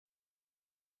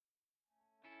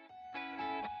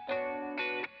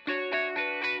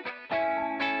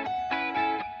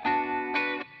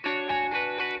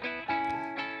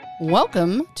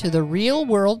Welcome to the Real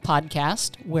World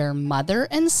Podcast, where mother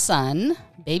and son,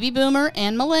 baby boomer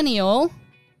and millennial.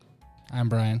 I'm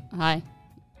Brian. Hi,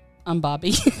 I'm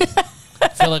Bobby. I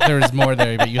feel like there was more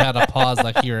there, but you had a pause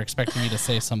like you were expecting me to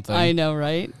say something. I know,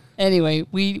 right? Anyway,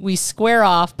 we square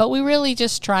off, but we really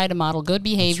just try to model good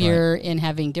behavior in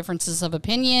having differences of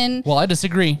opinion. Well, I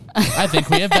disagree. I think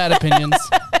we have bad opinions.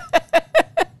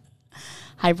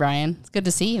 Hi, Brian. It's good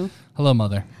to see you. Hello,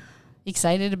 Mother.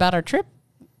 Excited about our trip?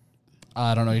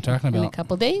 I don't know what you're talking In a about.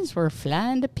 couple days, we're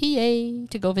flying to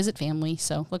PA to go visit family,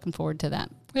 so looking forward to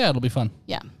that. Yeah, it'll be fun.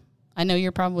 Yeah. I know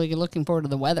you're probably looking forward to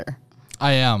the weather.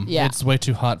 I am. Yeah. It's way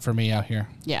too hot for me out here.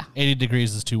 Yeah. 80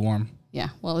 degrees is too warm. Yeah.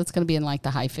 Well, it's going to be in like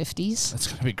the high 50s. It's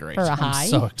going to be great. For a I'm high.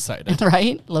 so excited.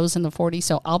 Right? Lows in the 40s,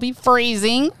 so I'll be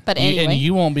freezing. But anyway. And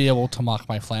you won't be able to mock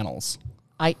my flannels.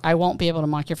 I won't be able to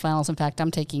mock your flannels. In fact, I'm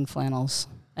taking flannels.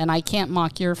 And I can't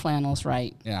mock your flannels,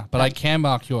 right? Yeah, but I can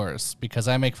mock yours because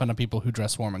I make fun of people who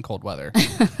dress warm in cold weather.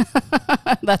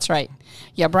 That's right.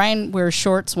 Yeah, Brian wears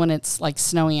shorts when it's like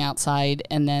snowing outside,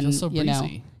 and then Feels so you know,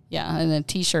 breezy. yeah, and then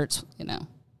t-shirts,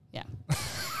 yeah.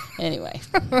 Anyway,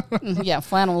 yeah,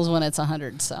 flannels when it's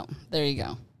 100. So there you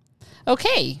go.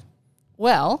 Okay,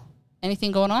 well,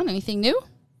 anything going on? Anything new?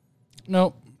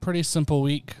 Nope. Pretty simple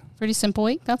week. Pretty simple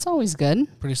week. That's always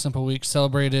good. Pretty simple week.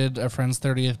 Celebrated a friend's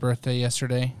 30th birthday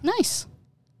yesterday. Nice.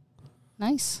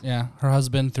 Yeah, her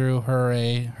husband threw her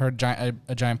a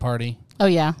giant party. Oh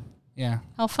yeah. Yeah.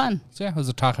 How fun. So yeah, it was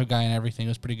a taco guy and everything. It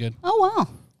was pretty good. Oh wow.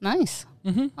 Nice.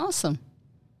 Mm-hmm. Awesome.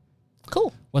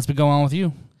 Cool. What's been going on with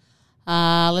you?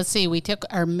 Let's see. We took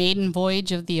our maiden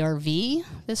voyage of the RV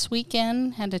this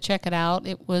weekend. Had to check it out.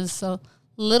 It was a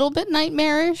little bit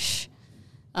nightmarish.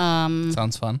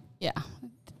 Sounds fun. Yeah.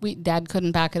 Dad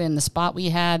couldn't pack it in the spot we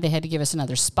had. They had to give us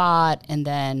another spot, and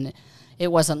then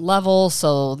it wasn't level,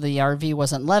 so the RV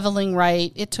wasn't leveling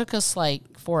right. It took us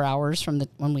like 4 hours from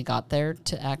when we got there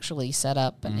to actually set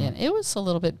up, and it was a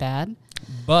little bit bad.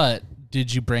 But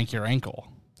did you break your ankle?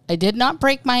 I did not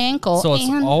break my ankle. So it's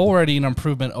already an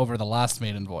improvement over the last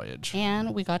maiden voyage.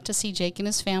 And we got to see Jake and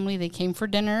his family. They came for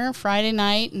dinner Friday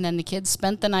night, and then the kids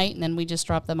spent the night, and then we just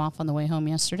dropped them off on the way home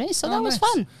yesterday. So that was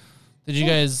fun. Did you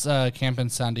guys camp in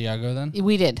San Diego then?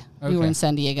 We did. Okay. We were in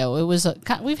San Diego. It was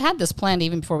we've had this planned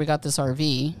even before we got this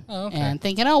RV. Oh, okay. And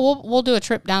thinking, we'll do a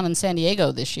trip down in San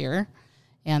Diego this year,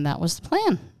 and that was the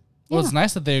plan. Well, it's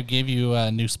nice that they gave you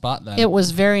a new spot then. It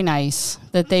was very nice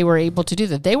that they were able to do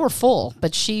that. They were full,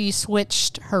 but she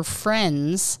switched her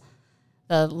friends.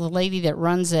 The lady that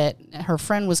runs it, her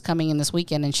friend was coming in this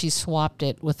weekend, and she swapped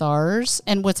it with ours.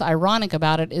 And what's ironic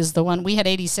about it is the one we had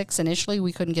 86 initially.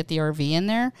 We couldn't get the RV in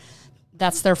there.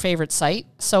 That's their favorite site,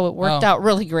 so it worked out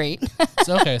really great.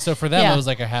 Okay, so for them, it was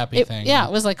like a happy thing. Yeah,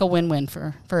 it was like a win-win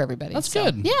for everybody. That's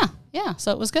good. Yeah,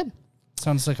 so it was good.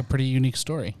 Sounds like a pretty unique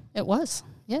story. It was,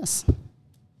 yes.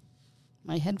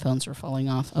 My headphones are falling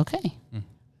off. Okay.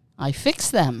 I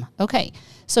fixed them. Okay,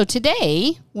 so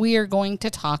today we are going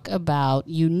to talk about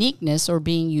uniqueness or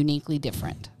being uniquely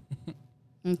different.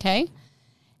 Okay?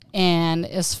 And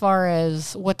as far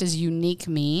as what does unique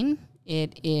mean,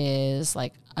 it is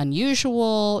like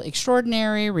unusual,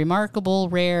 extraordinary, remarkable,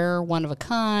 rare, one of a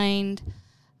kind.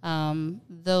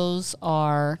 Those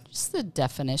are just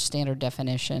the standard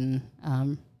definition,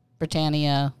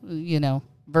 Britannia,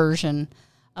 version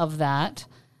of that.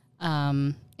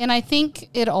 And I think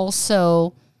it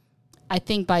also,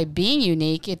 by being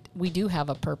unique, we do have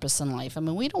a purpose in life. I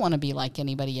mean, we don't want to be like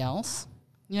anybody else.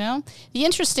 The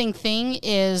interesting thing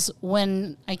is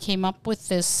when I came up with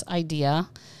this idea,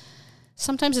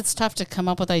 sometimes it's tough to come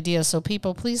up with ideas. So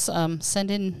people, please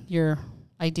send in your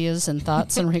ideas and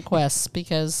thoughts and requests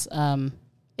because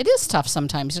it is tough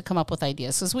sometimes to come up with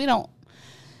ideas because we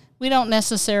don't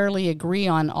necessarily agree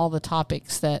on all the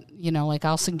topics that, like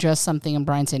I'll suggest something and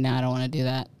Brian say, no, I don't want to do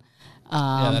that.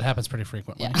 Yeah, that happens pretty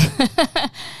frequently. Yeah.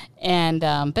 And,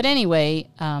 but anyway,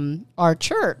 our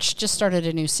church just started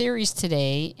a new series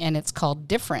today, and it's called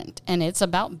Different, and it's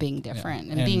about being different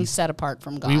and being set apart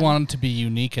from God. We wanted to be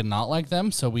unique and not like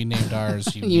them, so we named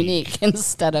ours Unique. Unique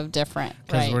instead of different.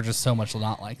 Because we're just so much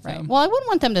not like them. Well, I wouldn't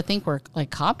want them to think we're like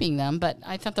copying them, but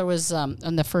I thought there was,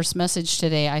 on the first message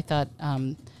today, I thought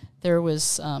there was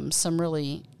some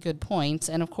really good points.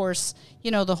 And of course,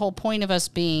 the whole point of us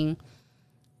being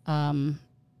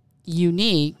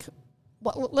unique.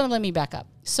 Well, let me back up.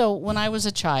 So when I was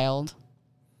a child,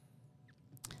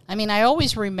 I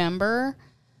always remember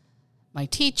my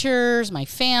teachers, my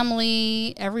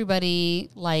family, everybody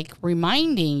like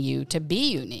reminding you to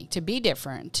be unique, to be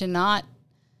different, to not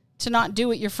do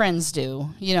what your friends do.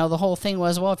 The whole thing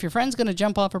was, well, if your friend's going to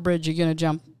jump off a bridge, you're going to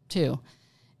jump too.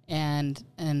 And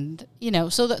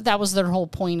so that was their whole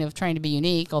point of trying to be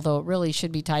unique, although it really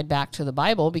should be tied back to the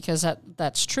Bible, because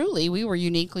that's truly, we were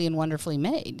uniquely and wonderfully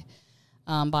made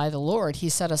by the Lord. He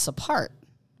set us apart,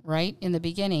 right, in the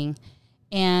beginning.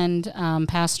 And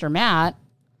Pastor Matt,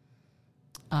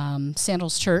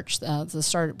 Sandals Church,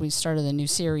 we started a new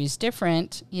series,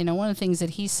 Different. One of the things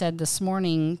that he said this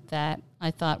morning that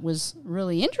I thought was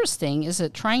really interesting is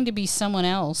that trying to be someone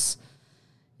else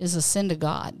is a sin to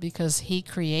God, because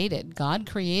God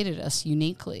created us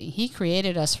uniquely. He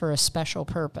created us for a special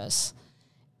purpose.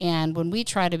 And when we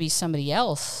try to be somebody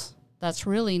else, that's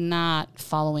really not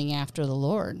following after the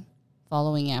Lord,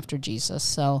 following after Jesus.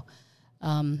 So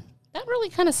that really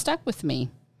kind of stuck with me.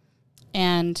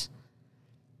 And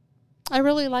I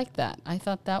really liked that. I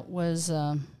thought that was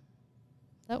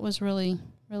really,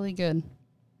 really good.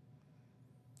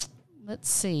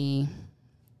 Let's see.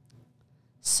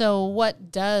 So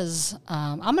what does,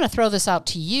 I'm going to throw this out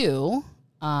to you,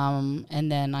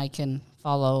 and then I can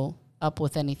follow up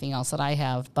with anything else that I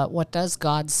have. But what does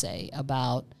God say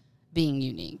about being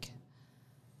unique?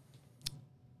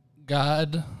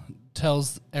 God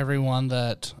tells everyone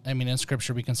that, in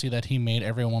Scripture we can see that he made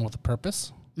everyone with a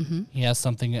purpose. Mm-hmm. He has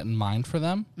something in mind for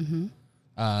them.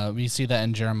 Mm-hmm. We see that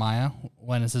in Jeremiah,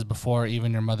 when it says, before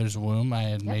even your mother's womb, I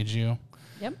had made you.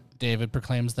 Yep. David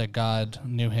proclaims that God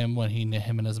knew him when he knew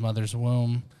him in his mother's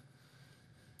womb.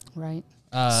 Right.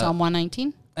 Psalm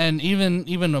 119. And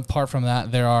even apart from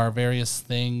that, there are various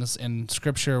things in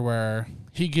Scripture where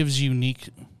he gives unique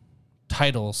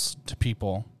titles to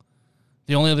people.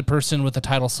 The only other person with the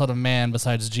title Son of Man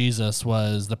besides Jesus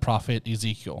was the prophet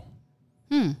Ezekiel.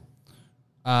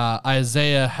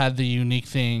 Isaiah had the unique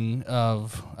thing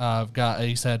of God.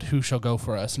 He said, "Who shall go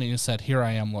for us?" And he said, "Here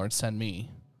I am, Lord, send me."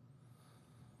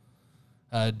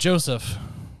 Joseph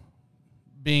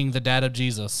being the dad of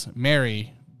Jesus,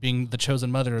 Mary being the chosen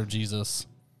mother of Jesus.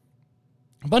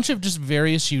 A bunch of just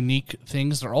various unique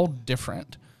things. They're all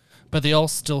different, but they all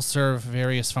still serve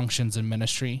various functions in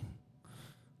ministry.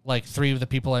 Like 3 of the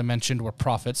people I mentioned were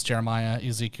prophets, Jeremiah,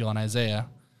 Ezekiel, and Isaiah.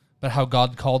 But how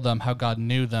God called them, how God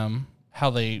knew them,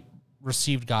 how they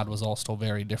received God was all still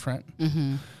very different.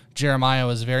 Mm-hmm. Jeremiah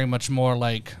was very much more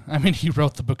like, he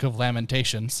wrote the book of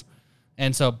Lamentations.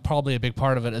 And so probably a big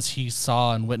part of it is he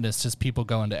saw and witnessed his people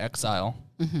go into exile.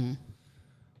 Mm-hmm.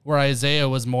 Where Isaiah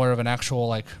was more of an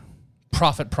actual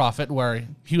prophet, where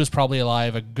he was probably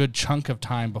alive a good chunk of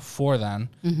time before then,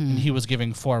 and he was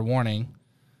giving forewarning.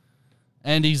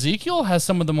 And Ezekiel has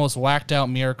some of the most whacked out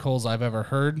miracles I've ever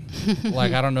heard.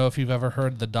 I don't know if you've ever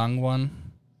heard the dung one.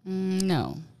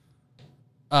 No.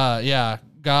 Yeah.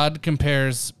 God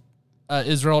compares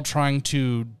Israel trying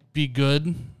to be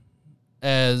good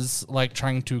as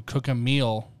trying to cook a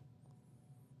meal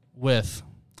with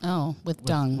dung. With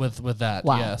that,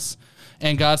 wow. Yes.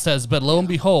 And God says, but lo and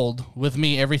behold, with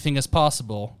me everything is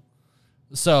possible.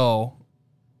 So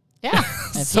yeah,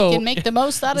 if he can make the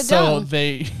most out of dung.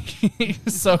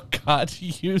 So God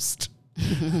used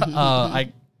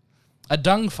a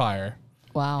dung fire.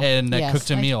 Wow. And cooked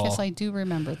a meal. I guess I do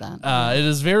remember that. It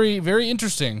is very, very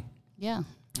interesting. Yeah.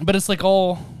 But it's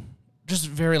all just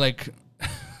very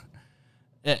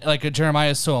Jeremiah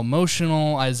is so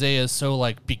emotional. Isaiah is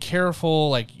so be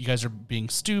careful. You guys are being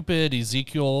stupid.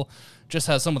 Ezekiel just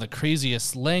has some of the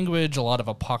craziest language, a lot of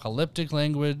apocalyptic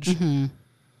language. Mm-hmm.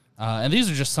 And these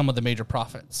are just some of the major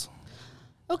prophets.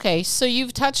 Okay, so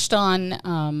you've touched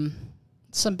on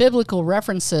some biblical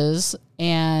references,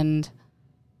 but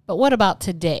what about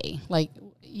today?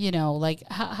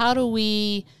 How do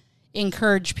we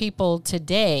encourage people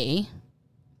today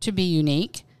to be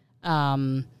unique?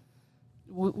 You're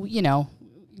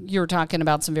talking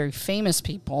about some very famous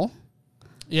people.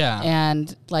 Yeah.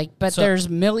 And there's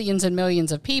millions and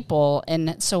millions of people.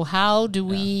 And so how do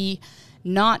we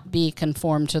not be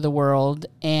conformed to the world,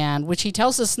 and which he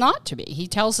tells us not to be? He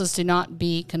tells us to not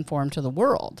be conformed to the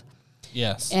world.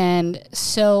 Yes. And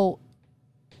so,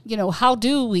 how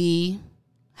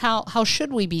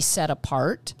should we be set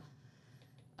apart?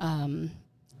 How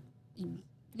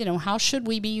should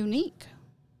we be unique?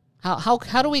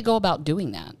 How do we go about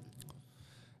doing that?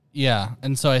 Yeah,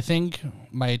 and so I think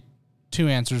my 2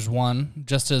 answers. One,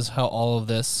 just as how all of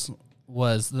this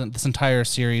was, this entire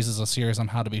series is a series on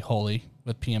how to be holy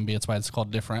with PMB. That's why it's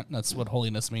called Different. That's what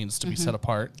holiness means, to be set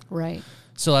apart. Right.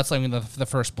 So that's the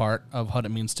first part of what it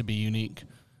means to be unique.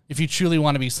 If you truly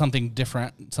want to be something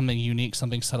different, something unique,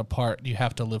 something set apart, you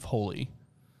have to live holy,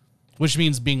 which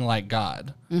means being like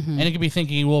God. Mm-hmm. And you could be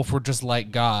thinking, well, if we're just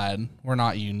like God, we're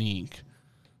not unique.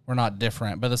 We're not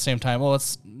different. But at the same time,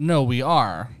 we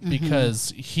are,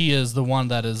 because he is the one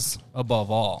that is above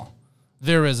all.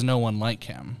 There is no one like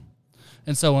him.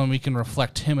 And so when we can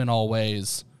reflect him in all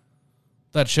ways,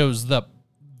 that shows the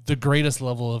greatest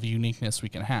level of uniqueness we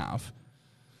can have.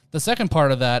 The second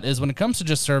part of that is when it comes to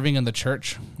just serving in the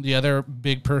church, the other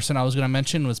big person I was going to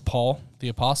mention was Paul, the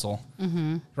apostle.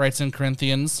 Mm-hmm. Writes in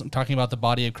Corinthians, talking about the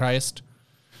body of Christ.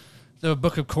 The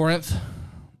book of Corinth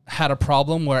had a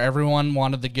problem where everyone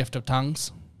wanted the gift of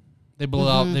tongues. They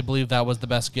believed that was the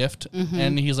best gift. Mm-hmm.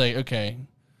 And he's like, okay,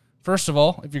 first of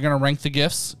all, if you're going to rank the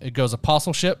gifts, it goes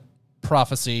apostleship,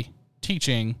 prophecy,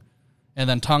 teaching, and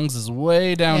then tongues is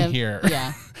way down here.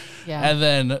 Yeah. Yeah. And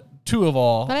then two of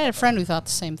all. But I had a friend who thought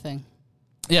the same thing.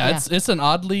 Yeah. It's an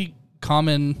oddly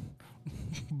common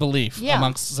belief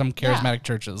amongst some charismatic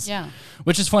churches. Yeah.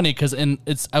 Which is funny because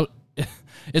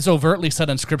it's overtly said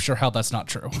in Scripture how that's not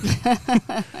true.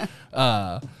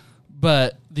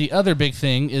 But the other big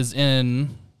thing is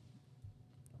in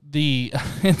the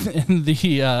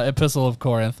Epistle of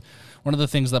Corinth. One of the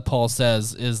things that Paul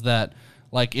says is that,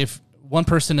 like, if one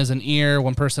person is an ear,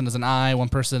 one person is an eye, one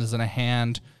person is in a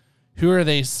hand, who are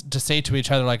they to say to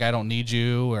each other, like, I don't need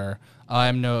you, or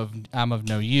I'm of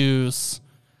no use?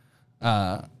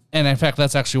 And in fact,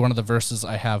 that's actually one of the verses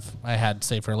I had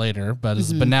saved for later. But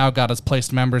now God has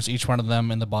placed members, each one of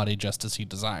them, in the body just as He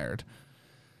desired.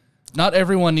 Not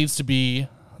everyone needs to be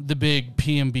the big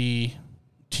P&B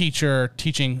teacher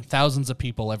teaching thousands of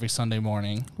people every Sunday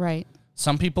morning. Right.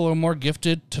 Some people are more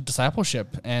gifted to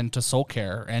discipleship and to soul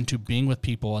care and to being with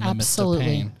people in the midst of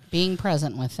pain. Being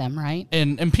present with them, right?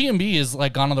 And P&B is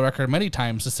like gone on the record many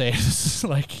times to say,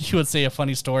 like, he would say a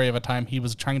funny story of a time he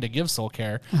was trying to give soul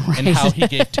care and how he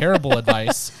gave terrible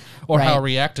advice or how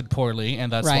reacted poorly,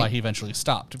 and that's why he eventually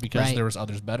stopped, because there was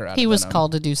others better at it. He was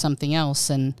called to do something else.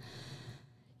 And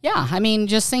yeah, I mean,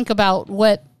 just think about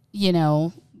what,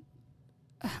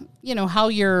 how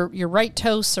your right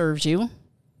toe serves you.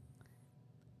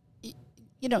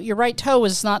 Your right toe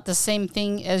is not the same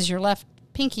thing as your left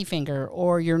pinky finger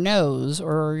or your nose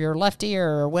or your left ear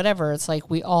or whatever. It's like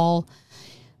we all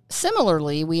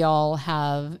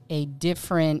have a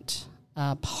different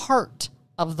part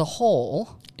of the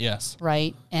whole. Yes.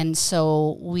 Right? And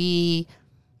so we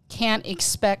can't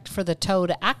expect for the toe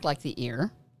to act like the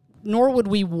ear, nor would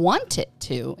we want it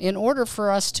to, in order for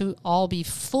us to all be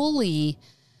fully,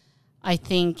 I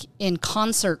think, in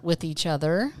concert with each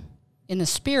other in the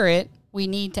Spirit. We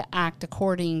need to act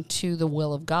according to the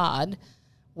will of God,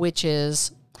 which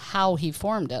is how He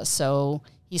formed us. So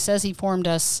He says He formed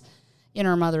us in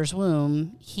our mother's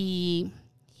womb. He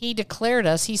declared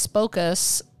us, He spoke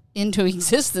us into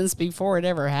existence before it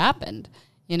ever happened,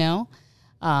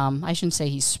 I shouldn't say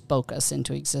He spoke us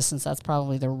into existence. That's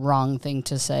probably the wrong thing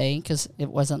to say, because it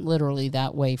wasn't literally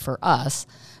that way for us.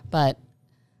 But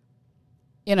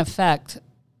in effect,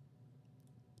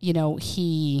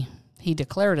 He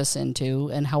declared us into,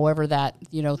 and however that,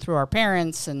 through our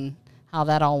parents and how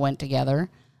that all went together.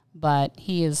 But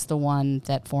He is the one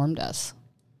that formed us.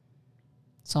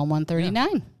 Psalm 139.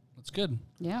 Yeah, that's good.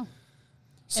 Yeah.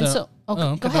 So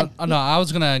go ahead. No, I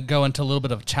was going to go into a little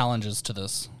bit of challenges to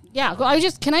this. Yeah.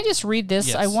 Can I just read this?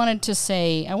 Yes. I wanted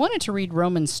to read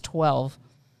Romans 12,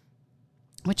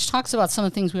 which talks about some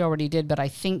of the things we already did, but I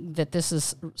think that this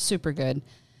is super good.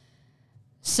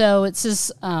 So it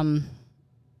says,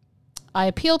 I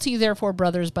appeal to you, therefore,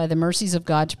 brothers, by the mercies of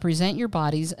God, to present your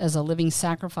bodies as a living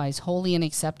sacrifice, holy and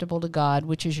acceptable to God,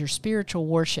 which is your spiritual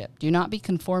worship. Do not be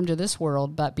conformed to this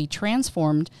world, but be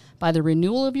transformed by the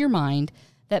renewal of your mind,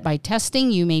 that by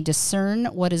testing you may discern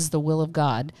what is the will of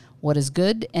God, what is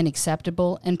good and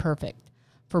acceptable and perfect.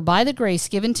 For by the grace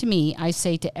given to me, I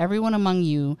say to everyone among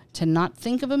you, to not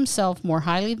think of himself more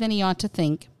highly than he ought to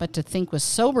think, but to think with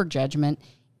sober judgment,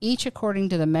 each according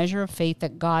to the measure of faith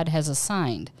that God has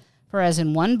assigned. For as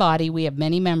in one body we have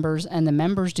many members, and the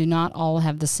members do not all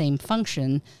have the same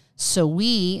function, so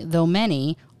we, though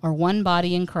many, are one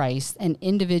body in Christ, and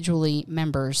individually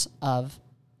members of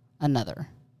another.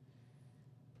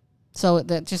 So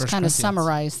that just kind of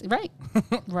summarized, right?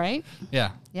 Right?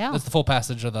 Yeah. Yeah. That's the full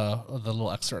passage of the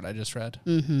little excerpt I just read.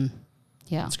 Mm-hmm.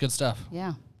 Yeah. It's good stuff.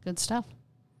 Yeah, good stuff.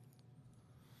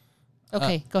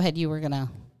 Okay, go ahead. You were gonna.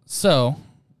 So,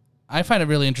 I find it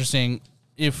really interesting.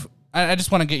 I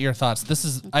just want to get your thoughts. This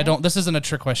is This isn't a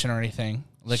trick question or anything.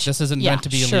 Like, this isn't meant to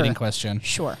be a leading question.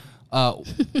 Sure.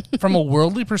 From a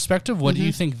worldly perspective, what do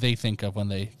you think they think of when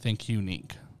they think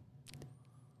unique?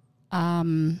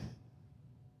 Well,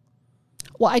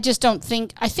 I just don't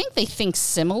think. I think they think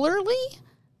similarly,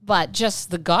 but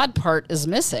just the God part is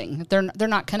missing. They're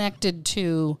not connected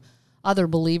to other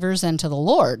believers and to the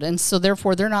Lord, and so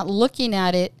therefore they're not looking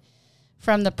at it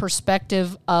from the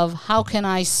perspective of how can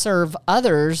I serve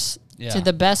others to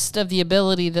the best of the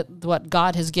ability that what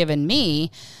God has given me.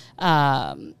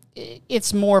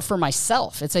 it's more for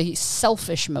myself. It's a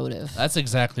selfish motive. That's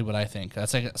exactly what I think.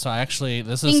 That's like, so actually,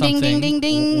 this Ding, is ding, something. ding,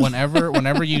 ding, ding.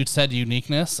 Whenever you said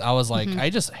uniqueness, I was like, I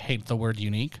just hate the word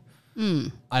unique.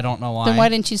 I don't know why. Then why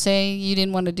didn't you say you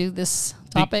didn't want to do this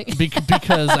topic?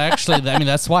 Because actually, I mean,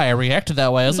 that's why I reacted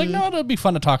that way. I was like, no, it'd be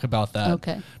fun to talk about that.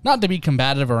 Okay. Not to be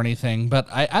combative or anything, but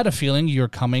I had a feeling you're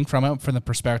coming from it from the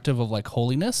perspective of like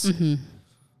holiness,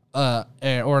 or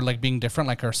like being different,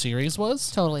 like our series was.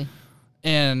 Totally.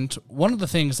 And one of the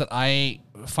things that I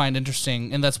find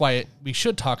interesting, and that's why we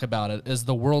should talk about it, is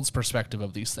the world's perspective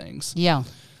of these things. Yeah.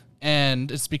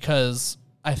 And it's because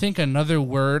I think another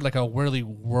word, like a really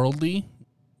worldly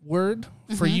word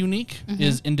for unique,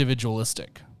 is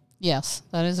individualistic. Yes,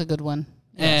 that is a good one.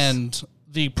 Yes. And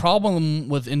the problem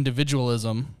with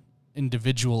individualism, I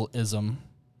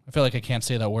feel like I can't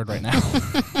say that word right now.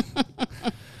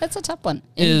 That's a tough one.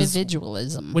 Is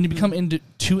Individualism. When you become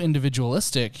too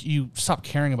individualistic, you stop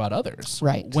caring about others.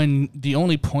 Right. When the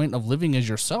only point of living is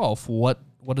yourself, what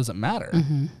does it matter?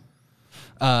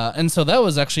 And so that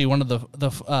was actually one of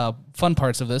the fun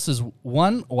parts of this is,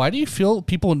 one, why do you feel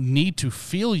people need to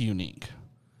feel unique?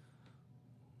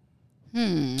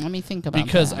 Let me think about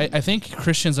Because that. I think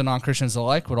Christians and non-Christians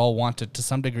alike would all want to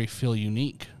some degree feel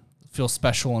unique, feel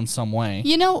special in some way.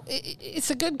 You know, it's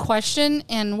a good question,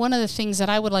 and one of the things that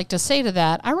I would like to say to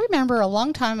that, I remember a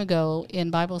long time ago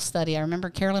in Bible study, I remember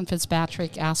Carolyn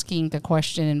Fitzpatrick asking the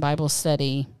question in Bible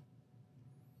study,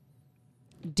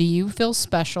 do you feel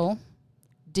special?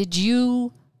 Did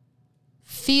you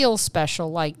feel special?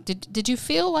 Like, did you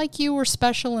feel like you were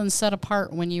special and set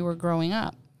apart when you were growing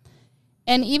up?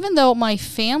 And even though my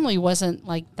family wasn't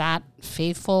like that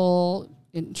faithful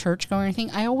in church going or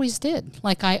anything, I always did.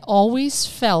 Like, I always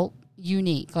felt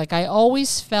unique. Like, I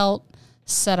always felt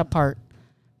set apart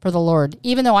for the Lord,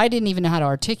 even though I didn't even know how to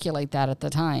articulate that at the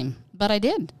time. But I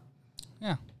did.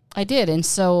 Yeah. I did. And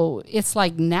so it's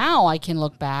like now I can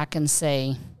look back and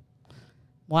say,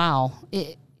 wow,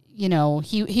 he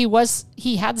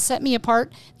had set me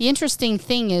apart. The interesting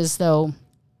thing is, though,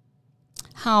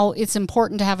 how it's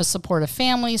important to have a supportive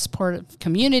family, supportive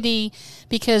community,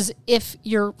 because if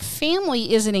your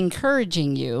family isn't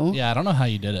encouraging you... Yeah, I don't know how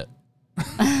you did it.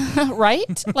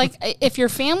 Right? Like, if your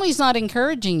family's not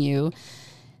encouraging you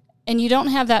and you don't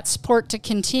have that support to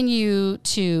continue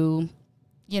to,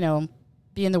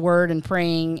 be in the Word and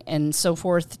praying and so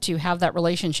forth, to have that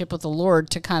relationship with the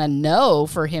Lord, to kind of know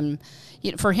for Him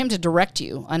to direct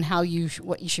you on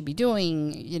what you should be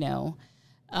doing,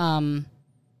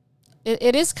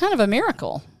 it is kind of a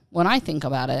miracle when I think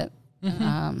about it.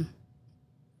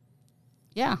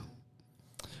 Yeah.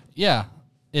 Yeah,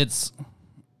 it's...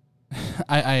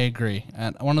 I agree.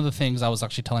 And one of the things I was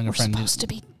actually telling a friend...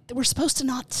 We're supposed to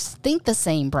not think the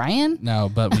same, Brian. No,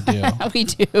 but we do. We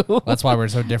do. That's why we're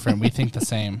so different. We think the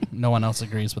same. No one else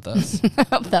agrees with us.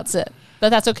 That's it.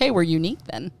 But that's okay. We're unique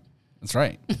then. That's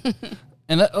right.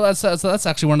 And that's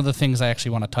actually one of the things I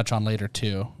actually want to touch on later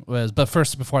too. But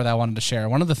first, before that, I wanted to share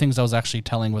one of the things I was actually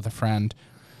telling with a friend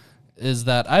is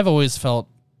that I've always felt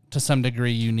to some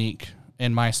degree unique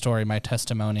in my story, my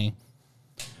testimony,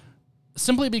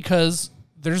 simply because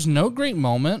there's no great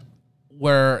moment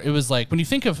where it was like, when you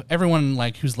think of everyone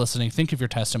like who's listening, think of your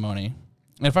testimony.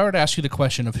 And if I were to ask you the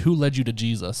question of who led you to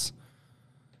Jesus,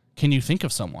 can you think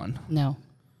of someone? No.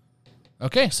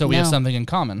 Okay, so we have something in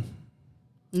common.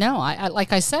 No, I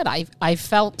like I said, I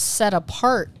felt set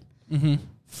apart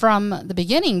from the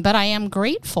beginning, but I am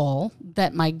grateful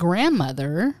that my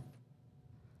grandmother,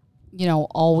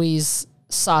 always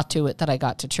saw to it that I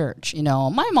got to church.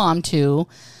 My mom too,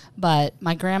 but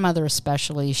my grandmother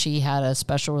especially, she had a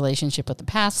special relationship with the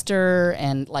pastor,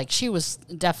 and like she was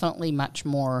definitely much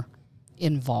more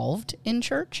involved in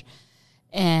church.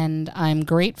 And I'm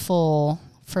grateful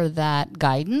for that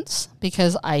guidance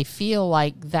because I feel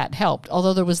like that helped.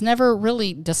 Although there was never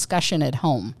really discussion at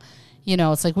home.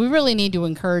 It's like we really need to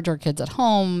encourage our kids at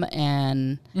home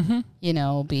and,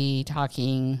 be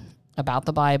talking about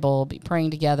the Bible, be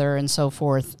praying together and so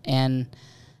forth. And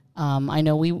I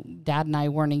know Dad and I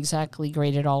weren't exactly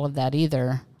great at all of that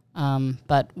either.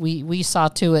 But we saw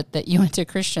to it that you went to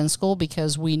Christian school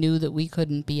because we knew that we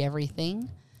couldn't be everything.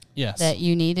 Yes. That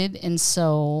you needed. And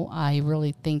so I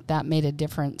really think that made a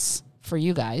difference for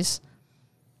you guys,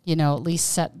 at least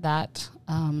set that,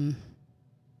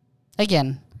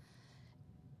 again,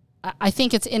 I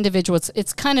think it's individual.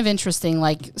 It's kind of interesting.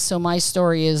 Like, so my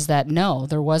story is that no,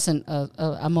 there wasn't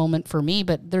a moment for me,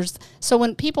 but so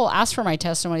when people ask for my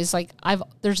testimony, it's like,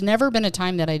 there's never been a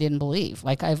time that I didn't believe.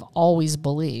 Like, I've always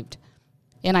believed.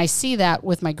 And I see that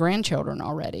with my grandchildren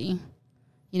already.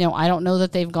 I don't know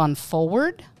that they've gone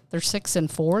forward. They're 6 and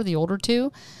 4, the older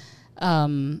two.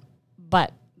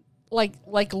 But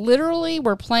like literally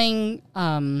we're playing,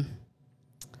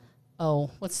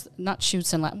 what's not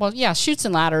Chutes and Ladders? Well, yeah, Chutes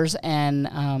and Ladders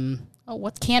and,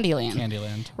 what's Candyland?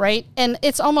 Candyland. Right? And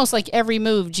it's almost like every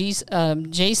move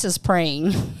Jace is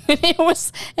praying.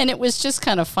 It was just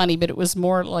kind of funny, but it was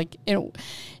more like, it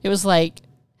was like,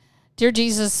 dear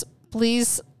Jesus,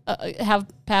 please have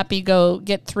Pappy go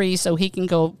get 3 so he can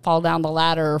go fall down the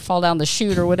ladder or fall down the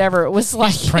chute or whatever. It was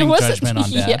like praying judgment on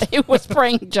Dad. Yeah, it was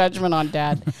praying judgment on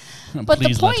Dad. But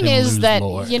the point is that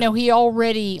Lord. He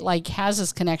already like has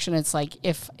this connection. It's like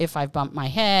if I've bumped my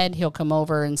head, he'll come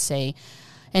over and say,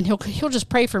 and he'll just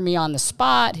pray for me on the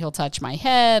spot. He'll touch my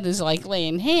head. Is like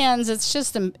laying hands. It's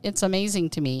just it's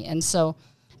amazing to me. And so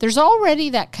there's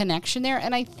already that connection there.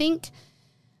 And I think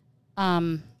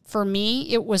for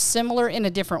me, it was similar in a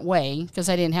different way because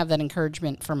I didn't have that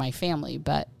encouragement for my family.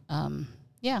 But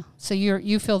yeah, so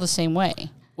you feel the same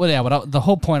way. Well, yeah. The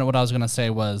whole point of what I was going to say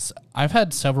was I've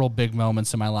had several big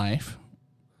moments in my life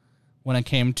when it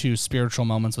came to spiritual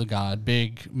moments with God,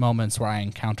 big moments where I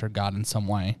encountered God in some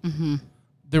way. Mm-hmm.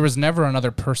 There was never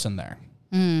another person there.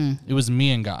 It was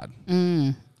me and God.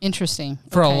 Interesting.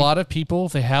 For a lot of people,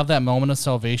 they have that moment of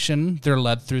salvation. They're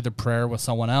led through the prayer with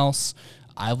someone else.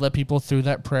 I've led people through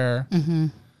that prayer.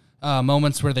 Mm-hmm.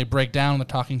 Moments where they break down, they're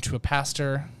talking to a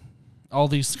pastor, all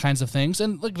these kinds of things.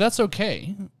 And like that's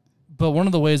okay. But one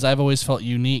of the ways I've always felt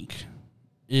unique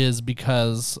is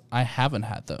because I haven't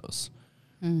had those.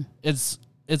 It's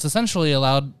essentially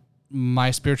allowed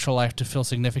my spiritual life to feel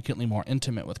significantly more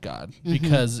intimate with God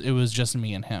because it was just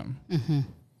me and him. Mm-hmm.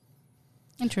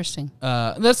 Interesting.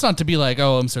 That's not to be like,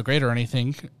 oh, I'm so great or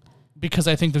anything, because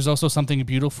I think there's also something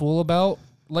beautiful about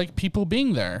like people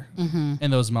being there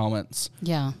in those moments.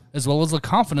 Yeah. As well as the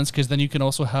confidence, because then you can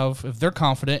also have, if they're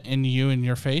confident in you and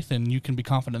your faith and you can be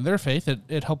confident in their faith,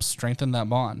 it helps strengthen that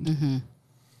bond.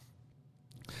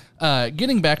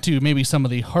 Getting back to maybe some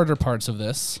of the harder parts of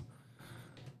this,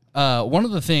 one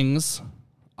of the things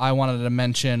I wanted to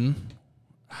mention,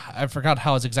 I forgot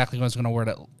how it's exactly I was going to word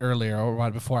it earlier or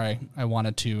right before I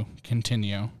wanted to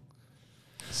continue.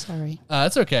 Sorry.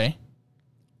 It's okay.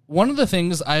 One of the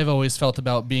things I've always felt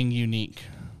about being unique,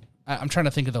 I'm trying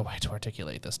to think of the way to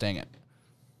articulate this, dang it.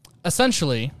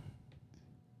 Essentially,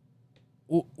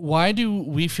 why do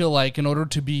we feel like in order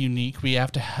to be unique, we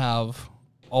have to have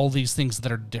all these things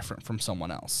that are different from someone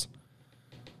else?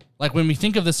 Like when we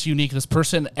think of this unique, this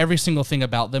person, every single thing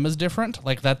about them is different.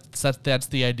 Like that's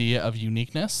the idea of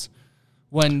uniqueness.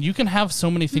 When you can have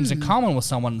so many things in common with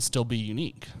someone and still be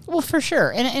unique. Well, for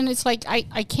sure. And it's like,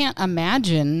 I can't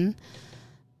imagine,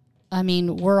 I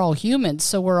mean, we're all humans,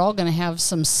 so we're all going to have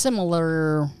some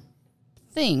similar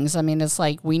things. I mean, it's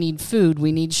like we need food,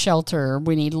 we need shelter,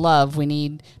 we need love, we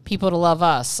need people to love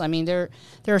us. I mean, there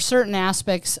are certain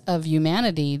aspects of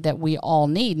humanity that we all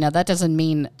need. Now, that doesn't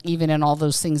mean even in all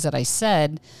those things that I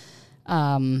said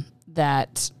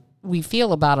that we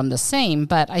feel about them the same,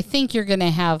 but I think you're going to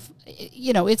have,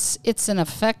 it's an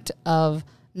effect of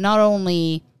not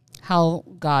only how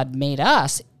God made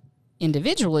us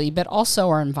individually, but also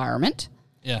our environment.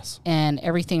 Yes. And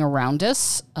everything around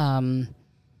us. Our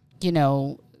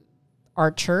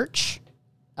church,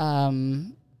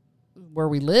 where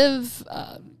we live,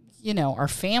 our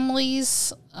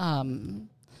families. I mean,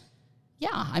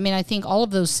 I think all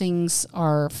of those things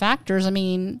are factors. I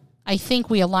mean, I think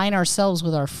we align ourselves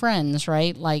with our friends,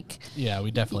 right? Like, yeah,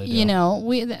 we definitely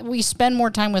do. We spend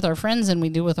more time with our friends than we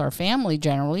do with our family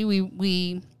generally.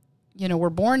 We we're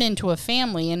born into a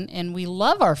family and we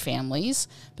love our families,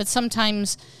 but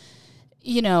sometimes,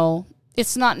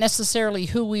 it's not necessarily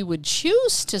who we would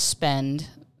choose to spend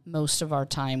most of our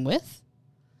time with.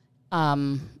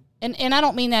 And I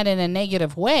don't mean that in a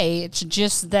negative way. It's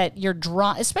just that you're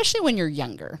drawn, especially when you're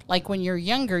younger. Like when you're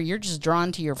younger, you're just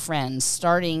drawn to your friends,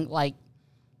 starting like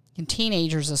in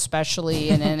teenagers especially,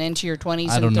 and then into your 20s and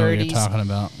 30s. I don't know what you're talking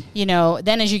about.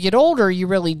 Then as you get older, you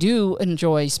really do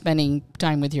enjoy spending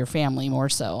time with your family more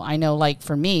so. I know, like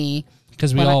for me,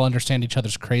 because we all understand each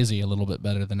other's crazy a little bit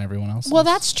better than everyone else. Well,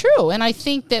 that's true, and I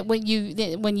think that when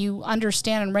you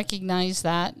understand and recognize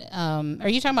that, are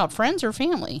you talking about friends or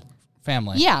family?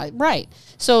 Family. Yeah, right.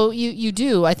 So you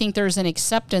do. I think there's an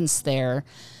acceptance there,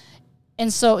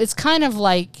 and so it's kind of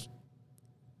like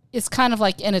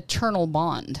an eternal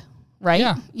bond, right?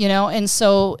 Yeah. And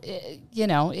so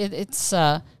it's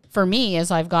for me as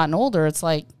I've gotten older, it's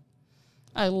like,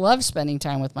 I love spending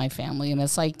time with my family, and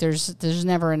it's like there's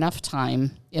never enough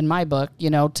time in my book,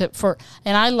 and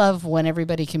I love when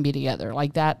everybody can be together.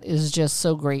 Like that is just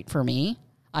so great for me.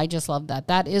 I just love that.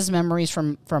 That is memories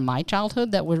from my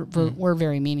childhood that were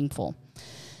very meaningful,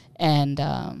 and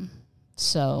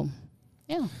so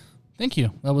yeah. Thank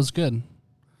you. That was good.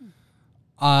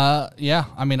 Yeah,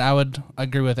 I mean, I would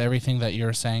agree with everything that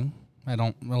you're saying. I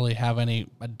don't really have any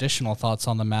additional thoughts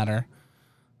on the matter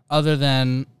other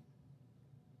than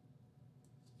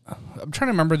I'm trying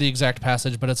to remember the exact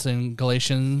passage, but it's in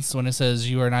Galatians when it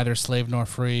says you are neither slave nor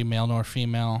free, male nor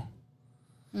female.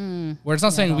 Where it's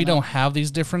not saying we don't have these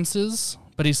differences,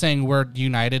 but he's saying we're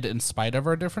united in spite of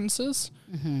our differences.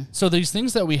 So these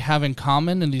things that we have in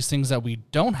common and these things that we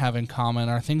don't have in common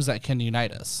are things that can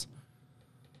unite us.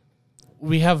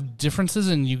 We have differences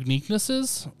and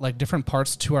uniquenesses, like different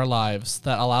parts to our lives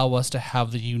that allow us to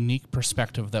have the unique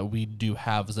perspective that we do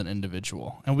have as an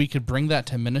individual. And we could bring that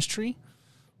to ministry.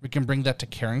 We can bring that to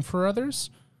caring for others.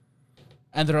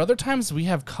 And there are other times we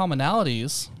have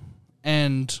commonalities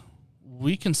and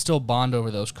we can still bond over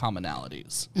those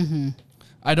commonalities.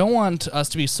 I don't want us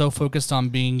to be so focused on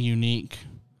being unique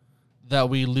that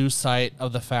we lose sight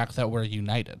of the fact that we're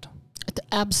united.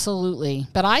 Absolutely.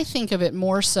 But I think of it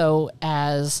more so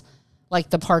as like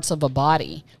the parts of a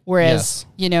body. Whereas,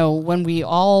 when we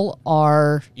all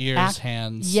are... Ears,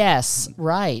 hands. Yes,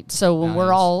 right. So when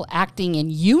we're all acting in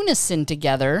unison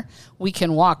together, we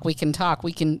can walk, we can talk,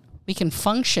 we can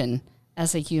function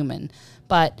as a human.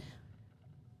 But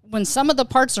when some of the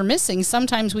parts are missing,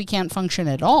 sometimes we can't function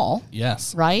at all.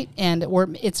 Yes. Right? And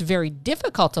it's very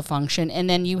difficult to function. And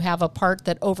then you have a part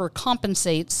that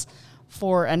overcompensates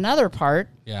for another part.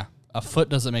 Yeah. A foot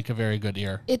doesn't make a very good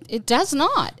ear. It does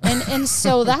not. And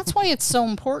so that's why it's so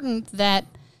important that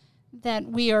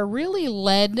we are really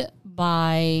led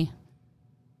by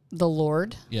the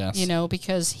Lord. Yes.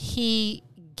 Because he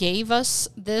gave us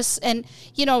this. And,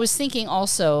 I was thinking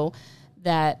also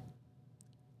that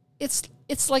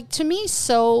it's like, to me,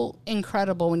 so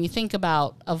incredible when you think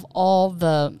about of all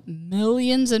the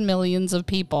millions and millions of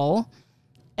people,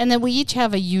 and then we each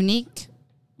have a unique,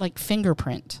 like,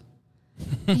 fingerprint.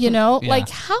 Like,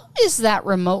 how is that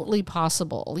remotely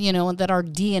possible? That our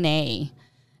DNA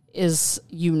is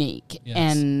unique. Yes.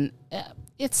 And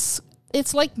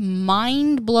it's like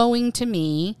mind blowing to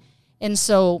me. And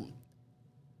so,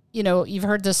 you've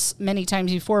heard this many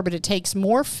times before, but it takes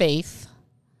more faith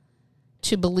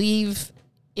to believe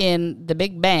in the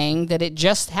Big Bang that it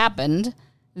just happened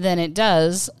than it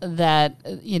does that,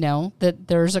 that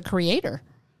there's a creator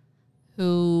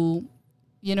who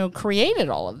created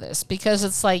all of this, because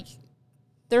it's like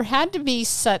there had to be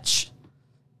such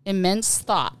immense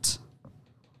thought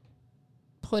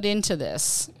put into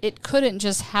this. It couldn't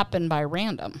just happen by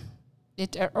random.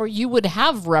 Or you would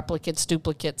have replicates,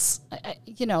 duplicates.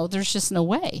 There's just no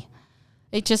way.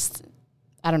 I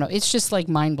don't know. It's just like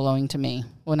mind blowing to me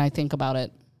when I think about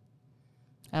it.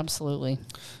 Absolutely.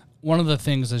 One of the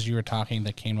things as you were talking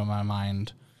that came to my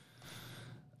mind,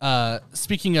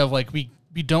 speaking of like we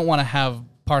don't want to have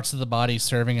parts of the body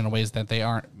serving in ways that they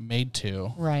aren't made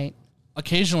to. Right.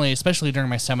 Occasionally, especially during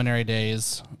my seminary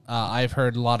days, I've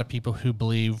heard a lot of people who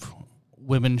believe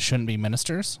women shouldn't be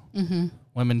ministers.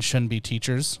 Women shouldn't be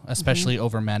teachers, especially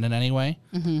over men in any way.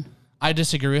 I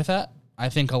disagree with that. I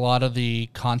think a lot of the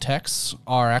contexts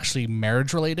are actually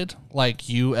marriage related. Like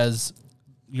you as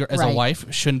a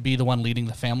wife shouldn't be the one leading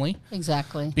the family.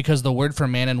 Exactly. Because the word for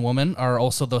man and woman are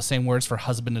also the same words for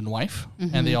husband and wife.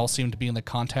 And they all seem to be in the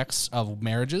context of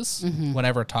marriages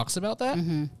whenever it talks about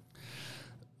that.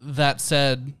 That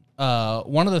said,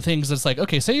 one of the things that's like,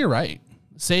 okay, say you're right.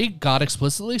 Say God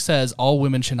explicitly says all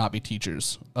women should not be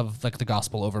teachers of like the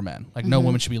gospel over men. Like no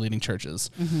women should be leading churches.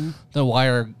 Then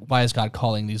why is God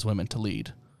calling these women to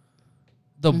lead?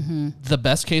 The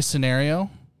best case scenario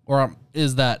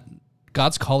is that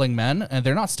God's calling men and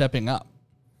they're not stepping up.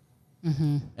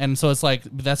 And so it's like,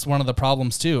 that's one of the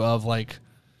problems too of like,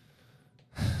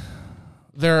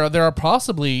 there are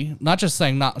possibly not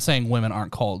saying women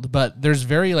aren't called, but there's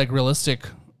very like realistic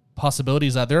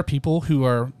possibilities that there are people who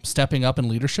are stepping up in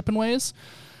leadership in ways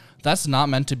that's not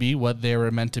meant to be what they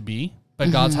were meant to be, but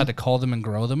God's had to call them and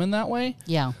grow them in that way.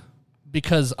 Yeah.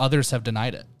 Because others have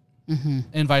denied it.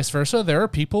 And vice versa. There are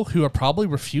people who are probably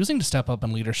refusing to step up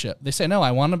in leadership. They say, no,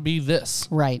 I want to be this.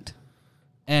 Right.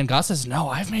 And God says, no,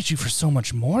 I've made you for so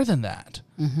much more than that.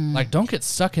 Like, don't get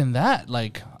stuck in that.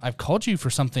 Like, I've called you for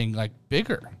something like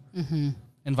bigger and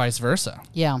vice versa.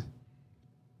 Yeah.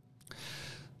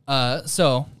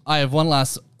 So I have one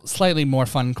last slightly more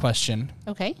fun question.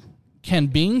 Okay. Can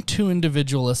being too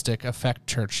individualistic affect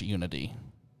church unity?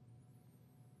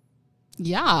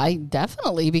 Yeah,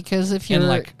 definitely, because if you're... And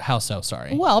like, how so?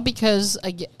 Sorry. Well, because,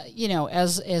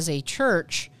 as a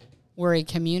church, we're a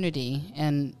community,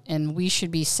 and we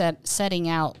should be setting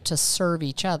out to serve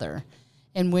each other.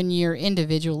 And when you're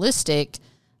individualistic,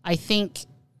 I think,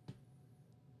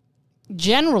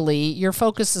 generally your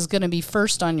focus is going to be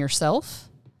first on yourself.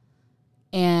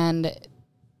 And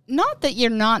not that you're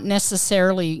not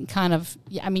necessarily kind of,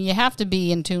 I mean, you have to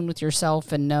be in tune with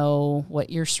yourself and know what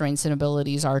your strengths and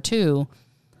abilities are too.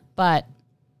 But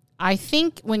I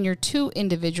think when you're too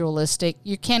individualistic,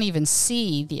 you can't even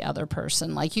see the other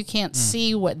person. Like, you can't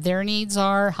see what their needs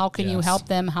are. How can you help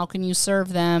them? How can you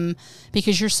serve them?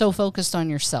 Because you're so focused on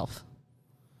yourself.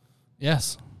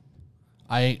 Yes.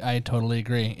 I totally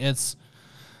agree.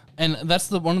 And that's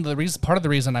part of the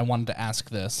reason I wanted to ask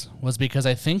this was because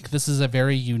I think this is a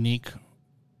very unique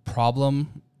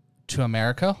problem to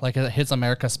America. Like, it hits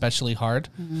America especially hard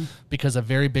because a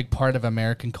very big part of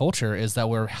American culture is that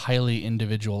we're highly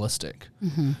individualistic.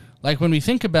 Like, when we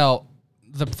think about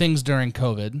the things during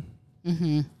COVID,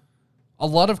 a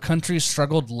lot of countries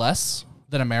struggled less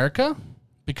than America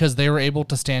because they were able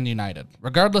to stand united,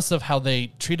 regardless of how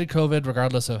they treated COVID,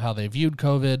 regardless of how they viewed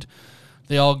COVID.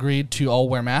 They all agreed to all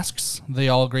wear masks. They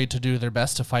all agreed to do their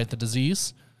best to fight the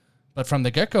disease. But from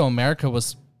the get-go, America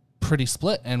was pretty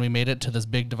split, and we made it to this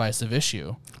big divisive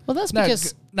issue. Well, that's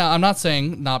because... Now, I'm not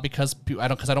saying not because I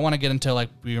don't want to get into, like,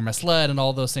 we were misled and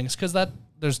all those things, because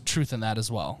there's truth in that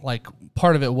as well. Like,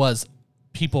 part of it was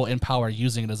people in power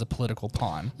using it as a political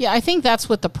pawn. Yeah, I think that's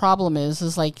what the problem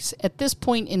is like, at this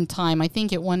point in time, I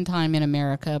think at one time in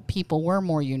America, people were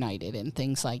more united and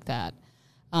things like that.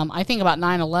 I think about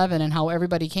 9/11 and how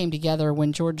everybody came together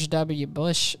when George W.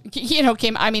 Bush,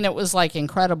 came. I mean, it was like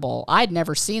incredible. I'd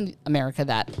never seen America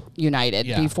that united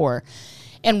before.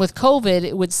 And with COVID,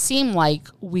 it would seem like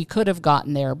we could have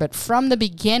gotten there. But from the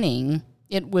beginning,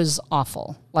 it was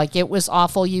awful. Like, it was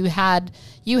awful. You had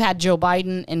Joe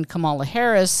Biden and Kamala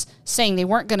Harris saying they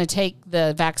weren't going to take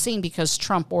the vaccine because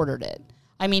Trump ordered it.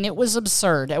 I mean, it was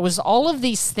absurd. It was all of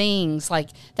these things, like,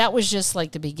 that was just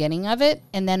like the beginning of it.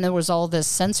 And then there was all this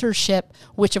censorship,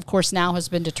 which of course now has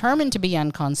been determined to be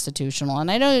unconstitutional.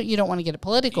 And I know you don't want to get it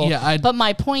political, but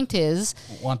my point is...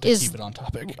 want to keep it on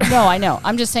topic. No, I know.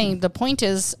 I'm just saying the point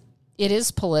is it is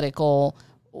political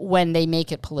when they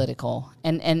make it political.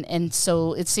 And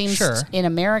so it seems in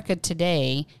America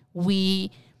today,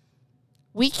 we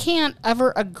can't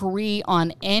ever agree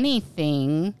on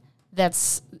anything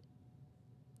that's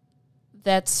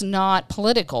not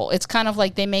political. It's kind of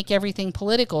like they make everything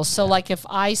political. So like, if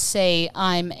I say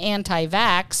I'm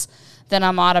anti-vax, then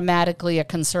I'm automatically a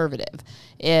conservative.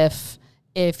 If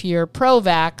you're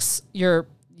pro-vax, you're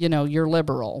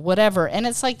liberal, whatever. And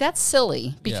it's like, that's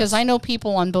silly because I know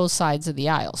people on both sides of the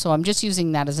aisle. So I'm just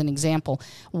using that as an example.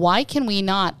 Why can we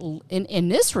not, in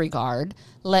this regard,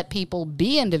 let people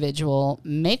be individual,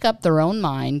 make up their own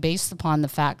mind based upon the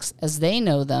facts as they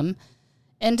know them,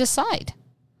 and decide?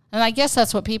 And I guess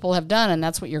that's what people have done, and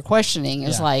that's what you're questioning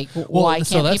is like, why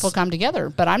can't people come together?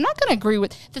 But I'm not going to agree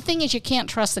with... The thing is, you can't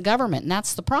trust the government, and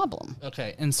that's the problem.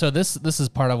 Okay, and so this is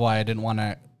part of why I didn't want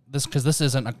to... because this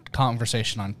isn't a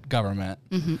conversation on government.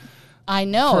 I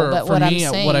know, but what I'm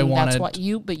saying, that's what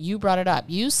you brought it up.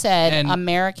 You said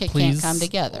America can't come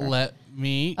together. Let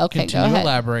me continue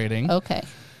elaborating. Okay.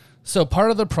 So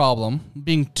part of the problem,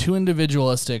 being too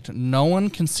individualistic, no one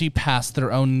can see past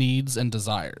their own needs and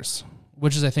desires,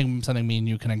 which is, I think, something me and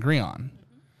you can agree on.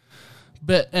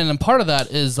 And part of that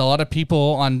is a lot of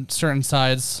people on certain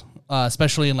sides,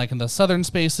 especially in the southern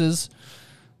spaces,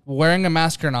 wearing a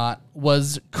mask or not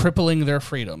was crippling their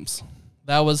freedoms.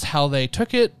 That was how they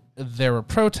took it. There were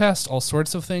protests, all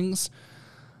sorts of things.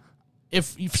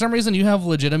 If for some reason you have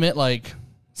legitimate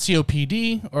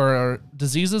COPD or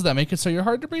diseases that make it so you're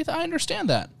hard to breathe, I understand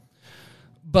that.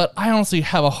 But I honestly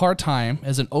have a hard time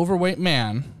as an overweight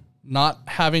man not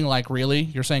having really,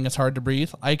 you're saying it's hard to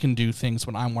breathe. I can do things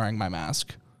when I'm wearing my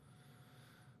mask.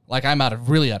 I'm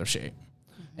really out of shape.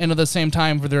 And at the same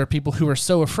time, there are people who are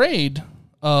so afraid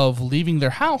of leaving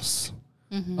their house,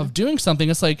 of doing something.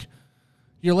 It's like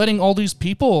you're letting all these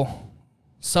people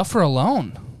suffer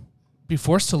alone, be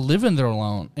forced to live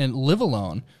alone.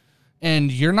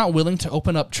 And you're not willing to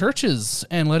open up churches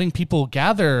and letting people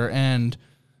gather and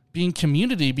being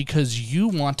community because you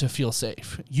want to feel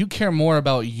safe. You care more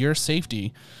about your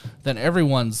safety than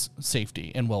everyone's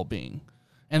safety and well-being.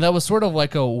 And that was sort of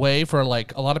a way for a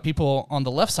lot of people on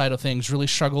the left side of things really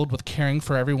struggled with caring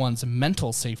for everyone's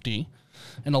mental safety.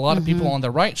 And a lot of people on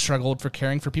the right struggled for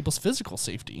caring for people's physical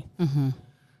safety.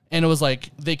 And it was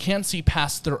they can't see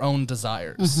past their own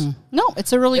desires. No,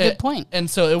 it's a really good point. And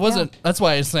so it wasn't, that's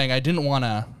why I was saying I didn't want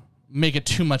to make it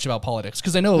too much about politics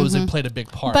because I know it played a big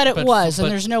part. But it was, and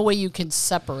there's no way you can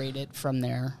separate it from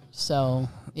there. So,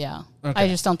 yeah. Okay. I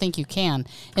just don't think you can.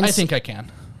 And I think I can.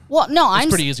 Well, no, it's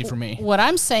pretty easy for me. What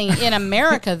I'm saying, in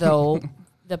America, though,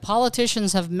 the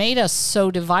politicians have made us so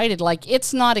divided. Like,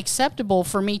 it's not acceptable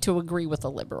for me to agree with a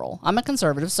liberal. I'm a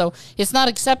conservative, so it's not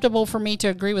acceptable for me to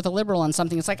agree with a liberal on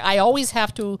something. It's like I always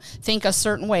have to think a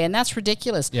certain way, and that's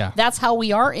ridiculous. Yeah. That's how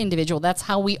we are individual. That's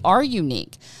how we are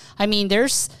unique. I mean,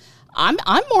 I'm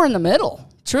more in the middle,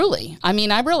 truly. I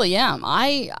mean, I really am.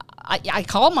 I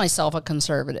call myself a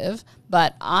conservative,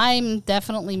 but I'm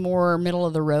definitely more middle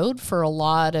of the road for a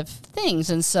lot of things.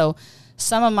 And so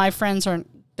some of my friends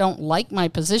don't like my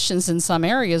positions in some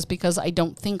areas because I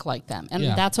don't think like them. And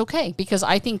that's okay, because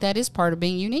I think that is part of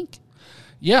being unique.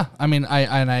 Yeah, I mean,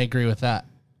 I agree with that.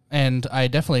 And I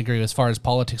definitely agree as far as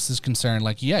politics is concerned.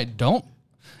 Like, don't.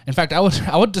 In fact,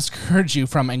 I would discourage you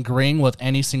from agreeing with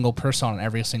any single person on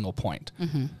every single point.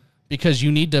 Mm-hmm. Because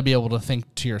you need to be able to think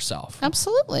to yourself.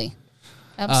 Absolutely.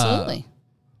 Absolutely.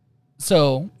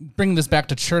 So bring this back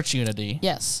to church unity.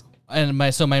 Yes. And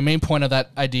my main point of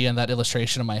that idea and that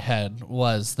illustration in my head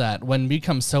was that when we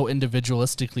become so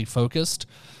individualistically focused,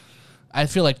 I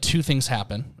feel like two things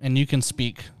happen, and you can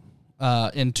speak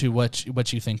into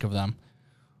what you think of them.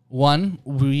 One,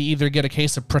 we either get a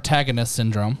case of protagonist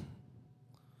syndrome,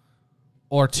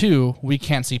 or two, we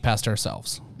can't see past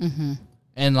ourselves. Mm-hmm.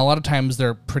 And a lot of times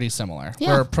they're pretty similar. Yeah.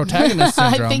 Where protagonist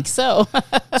syndrome. I think so.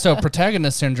 So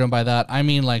protagonist syndrome, by that, I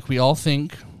mean, like, we all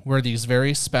think we're these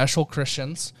very special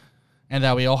Christians and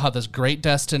that we all have this great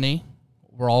destiny.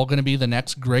 We're all going to be the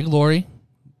next Greg Laurie,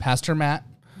 Pastor Matt.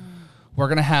 We're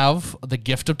going to have the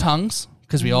gift of tongues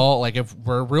because we all, like, if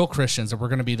we're real Christians and we're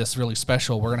going to be this really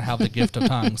special, we're going to have the gift of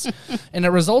tongues. And it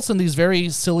results in these very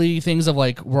silly things of,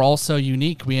 like, we're all so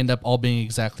unique, we end up all being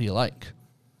exactly alike.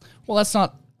 Well, that's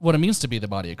not what it means to be the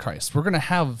body of Christ. We're going to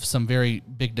have some very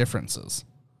big differences.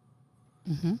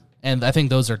 Mm-hmm. And I think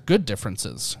those are good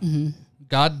differences. Mm-hmm.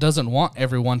 God doesn't want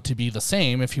everyone to be the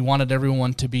same. If he wanted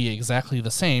everyone to be exactly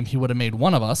the same, he would have made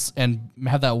one of us and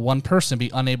have that one person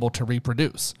be unable to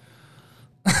reproduce.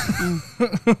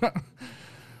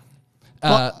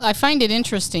 Well, I find it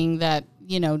interesting that,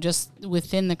 just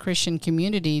within the Christian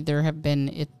community, there have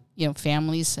been,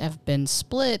 families have been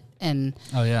split, and,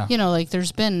 like,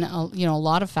 there's been, a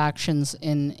lot of factions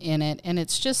in it, and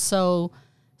it's just so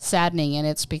saddening. And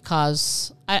it's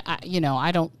because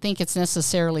I don't think it's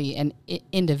necessarily an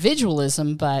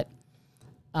individualism, but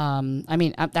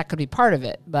that could be part of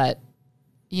it. But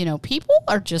people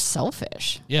are just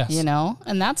selfish. Yes.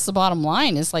 And that's the bottom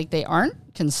line. Is like they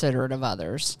aren't considerate of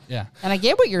others. Yeah. And I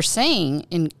get what you're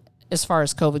saying as far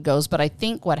as COVID goes, but I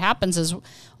think what happens is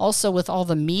also with all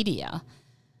the media.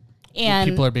 And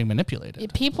people are being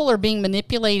manipulated. People are being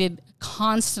manipulated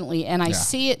constantly. And I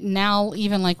see it now,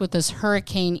 even like with this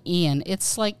Hurricane Ian.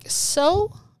 It's like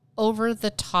so over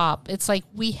the top. It's like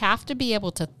we have to be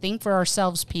able to think for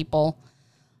ourselves, people.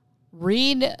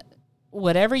 Read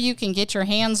whatever you can get your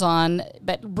hands on,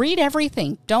 but read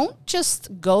everything. Don't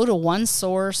just go to one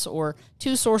source or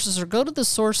two sources, or go to the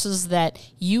sources that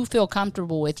you feel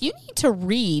comfortable with. You need to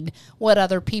read what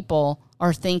other people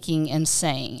are thinking and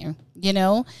saying,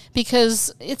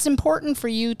 because it's important for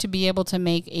you to be able to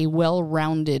make a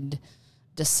well-rounded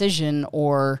decision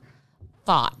or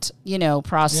thought,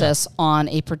 process on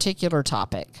a particular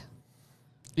topic.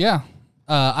 Yeah.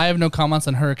 I have no comments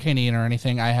on Hurricane Ian or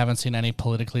anything. I haven't seen any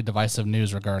politically divisive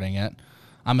news regarding it.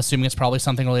 I'm assuming it's probably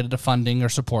something related to funding or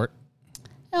support.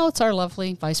 Oh, it's our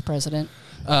lovely vice president.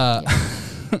 Going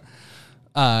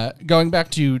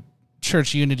back to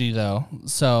church unity, though,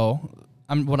 so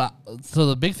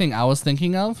the big thing I was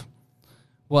thinking of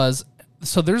was,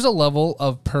 so there's a level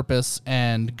of purpose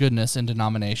and goodness in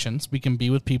denominations. We can be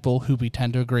with people who we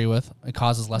tend to agree with. It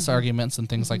causes less arguments and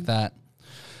things like that.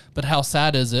 But how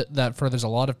sad is it that there's a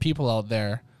lot of people out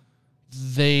there,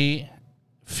 they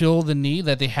feel the need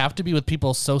that they have to be with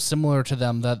people so similar to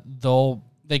them that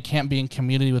they can't be in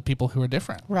community with people who are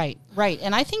different. Right.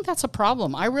 And I think that's a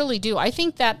problem. I really do. I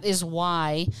think that is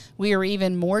why we are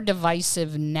even more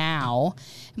divisive now.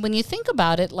 When you think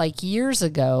about it, like years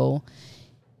ago,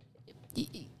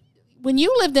 when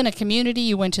you lived in a community,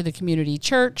 you went to the community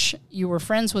church, you were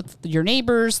friends with your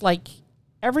neighbors, like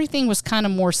everything was kind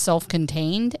of more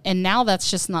self-contained, and now that's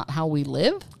just not how we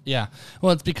live. Yeah.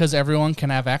 Well, it's because everyone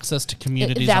can have access to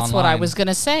communities That's online. what I was going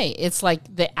to say. It's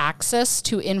like the access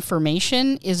to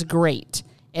information is great.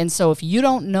 And so if you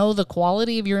don't know the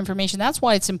quality of your information, that's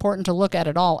why it's important to look at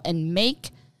it all and make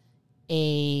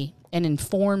an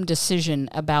informed decision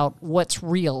about what's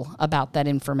real about that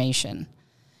information.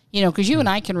 Because you and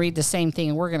I can read the same thing,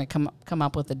 and we're going to come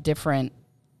up with a different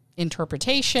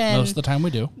interpretation. Most of the time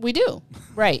we do. We do,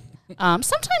 right.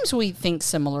 Sometimes we think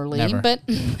similarly, Never.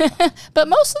 but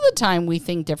most of the time we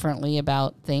think differently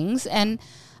about things. And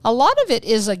A lot of it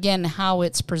is, again, how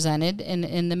it's presented,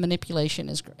 and the manipulation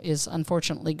is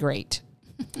unfortunately great.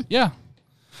 Yeah.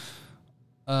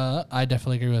 I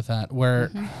definitely agree with that.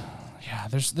 Where, yeah,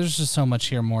 there's just so much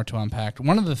here more to unpack.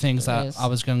 One of the things that I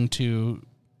was going to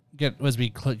get was be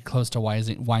close to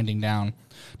winding down,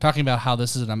 talking about how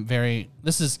this is a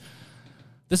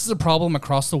problem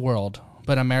across the world,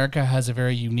 but America has a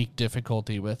very unique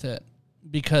difficulty with it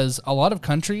because a lot of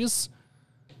countries,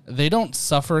 they don't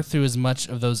suffer through as much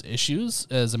of those issues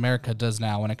as America does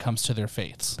now when it comes to their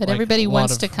faiths. But everybody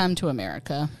wants to come to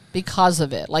America because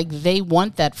of it. Like, they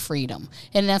want that freedom.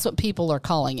 And that's what people are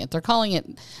calling it. They're calling it,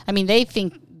 I mean, they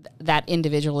think that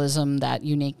individualism, that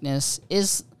uniqueness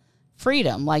is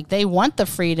freedom. Like, they want the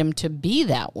freedom to be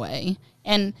that way.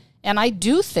 And I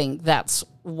do think that's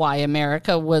why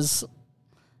America was,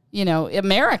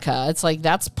 America. It's like,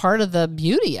 that's part of the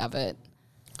beauty of it,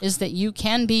 is that you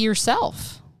can be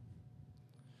yourself.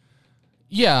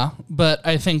 Yeah, but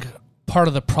I think part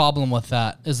of the problem with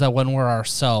that is that when we're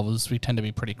ourselves, we tend to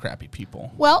be pretty crappy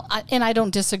people. Well, and I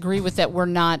don't disagree with that.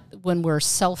 When we're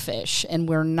selfish and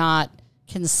we're not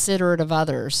considerate of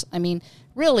others. I mean,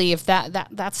 really, if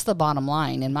that's the bottom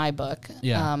line in my book.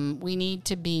 Yeah. We need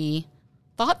to be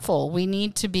thoughtful. We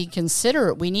need to be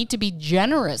considerate. We need to be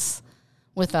generous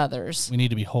with others. We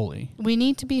need to be holy. We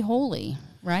need to be holy,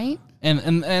 right?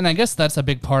 And I guess that's a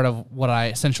big part of what I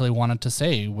essentially wanted to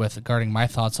say with regarding my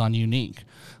thoughts on unique.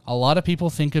 A lot of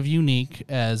people think of unique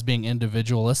as being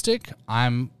individualistic. I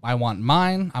want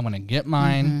mine. I'm going to get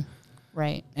mine. Mm-hmm.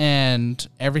 Right. And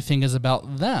everything is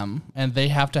about them. And they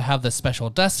have to have this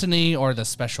special destiny or this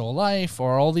special life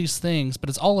or all these things. But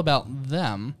it's all about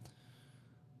them.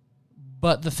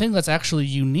 But the thing that's actually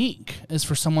unique is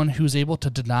for someone who's able to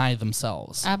deny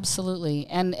themselves. Absolutely.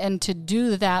 And to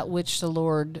do that which the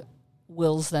Lord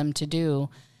wills them to do.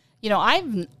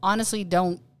 I honestly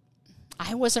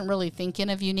I wasn't really thinking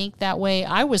of unique that way.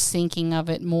 I was thinking of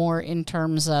it more in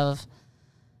terms of,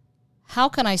 how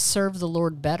can I serve the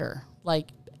Lord better? Like,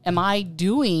 am I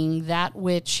doing that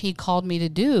which he called me to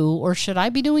do, or should I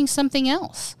be doing something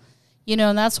else?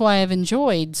 And that's why I've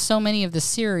enjoyed so many of the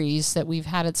series that we've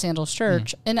had at Sandals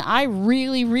Church. And I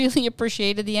really, really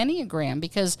appreciated the Enneagram,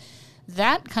 because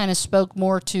that kind of spoke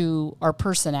more to our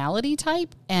personality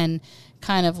type and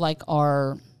kind of like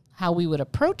how we would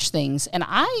approach things. And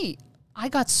I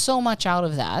got so much out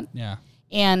of that. Yeah.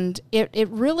 And it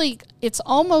really, it's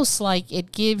almost like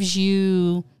it gives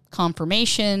you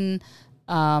confirmation.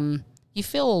 You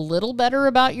feel a little better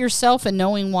about yourself and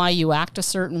knowing why you act a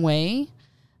certain way.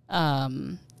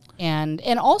 And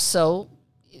also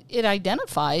it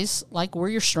identifies like where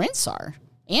your strengths are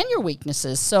and your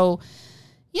weaknesses. So,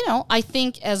 I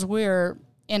think as we're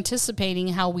anticipating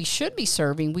how we should be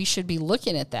serving, we should be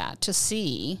looking at that to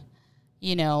see,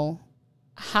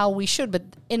 how we should. But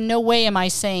in no way am I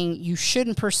saying you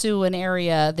shouldn't pursue an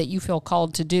area that you feel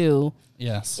called to do.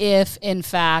 Yes. If, in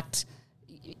fact,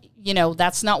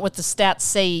 that's not what the stats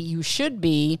say you should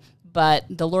be, but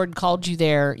the Lord called you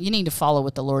there. You need to follow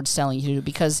what the Lord's telling you to do,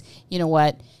 because you know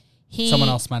what? Someone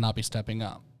else might not be stepping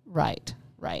up. Right.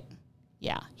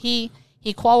 Yeah.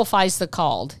 He qualifies the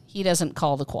called. He doesn't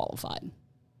call the qualified.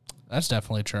 That's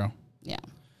definitely true. Yeah.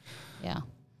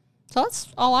 So that's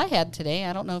all I had today.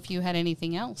 I don't know if you had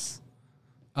anything else.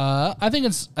 I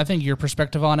think your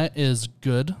perspective on it is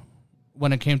good.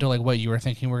 When it came to like what you were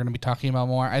thinking we're going to be talking about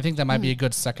more, I think that might be a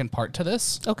good second part to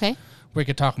this. Okay. We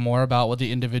could talk more about what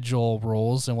the individual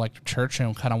roles in like church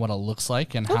and kind of what it looks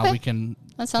like and how we can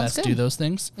best do those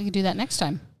things. We can do that next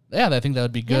time. Yeah, I think that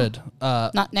would be good.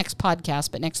 Not next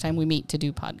podcast, but next time we meet to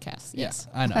do podcasts. Yes.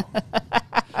 Yeah, I know.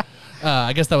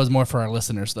 I guess that was more for our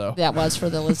listeners, though. That was for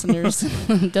the listeners.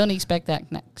 Don't expect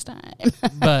that next time.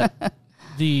 But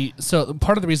so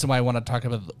part of the reason why I want to talk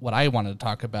about what I wanted to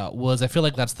talk about was I feel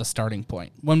like that's the starting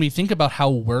point. When we think about how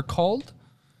we're called,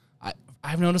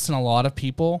 I've noticed in a lot of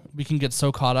people, we can get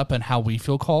so caught up in how we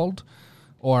feel called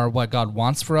or what God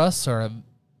wants for us or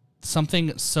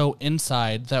something so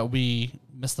inside that we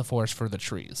miss the forest for the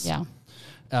trees. Yeah.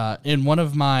 In one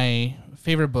of my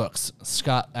favorite books,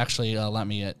 Scott actually lent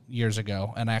me it years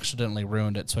ago, and I accidentally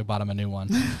ruined it, so I bought him a new one.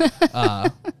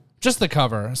 Just the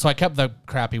cover, so I kept the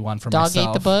crappy one for myself. Dog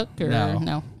ate the book? Or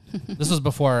no? This was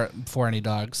before any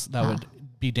dogs that would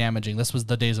be damaging. This was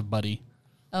the days of Buddy.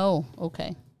 Oh,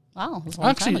 okay. Wow. It was a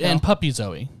long time ago. And Puppy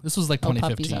Zoe. This was like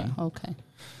 2015. Puppy Zoe. Okay.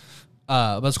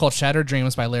 But it's called Shattered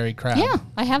Dreams by Larry Crabb. Yeah,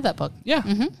 I have that book. Yeah.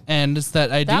 Mm-hmm. And it's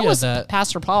that idea that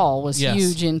Pastor Paul was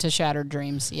huge into Shattered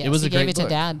Dreams. Yes, it was he a great gave it book. to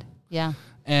Dad. Yeah.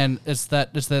 And it's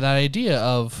that idea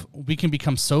of we can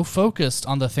become so focused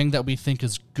on the thing that we think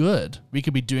is good. We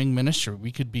could be doing ministry.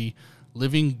 We could be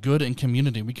living good in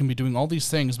community. We can be doing all these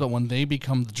things, but when they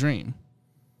become the dream,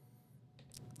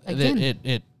 Again.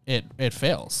 it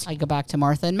fails. I go back to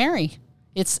Martha and Mary.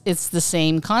 It's the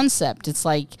same concept. It's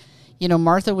like,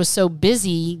 Martha was so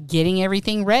busy getting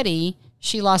everything ready,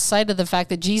 she lost sight of the fact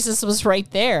that Jesus was right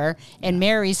there, and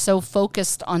Mary's so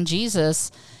focused on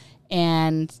Jesus,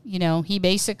 and, he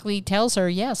basically tells her,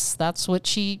 yes, that's what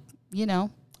she,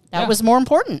 that was more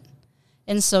important.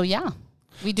 And so,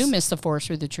 we do miss the forest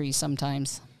through the trees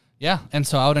sometimes. Yeah, and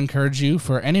so I would encourage you,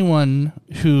 for anyone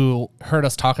who heard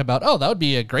us talk about, that would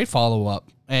be a great follow-up,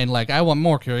 and I'm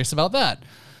more curious about that,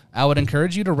 I would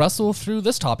encourage you to wrestle through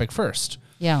this topic first.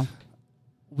 Yeah.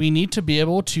 We need to be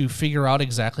able to figure out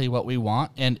exactly what we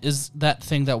want, and is that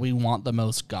thing that we want the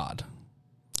most God?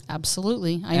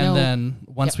 Absolutely. I know. And then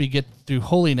once we get through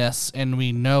holiness and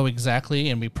we know exactly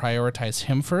and we prioritize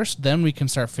him first, then we can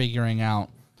start figuring out,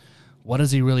 what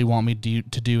does he really want me to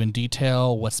do in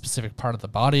detail? What specific part of the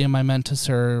body am I meant to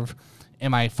serve?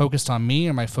 Am I focused on me, or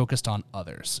am I focused on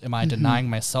others? Am I denying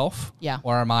myself? Yeah.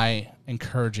 Or am I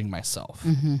encouraging myself?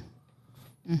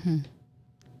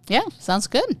 Yeah, sounds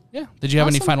good. Yeah. Did you have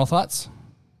any Awesome. final thoughts?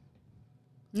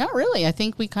 Not really. I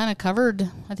think we kind of covered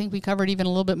even a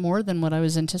little bit more than what I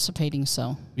was anticipating.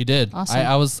 So, We did. Awesome.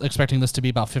 I was expecting this to be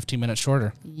about 15 minutes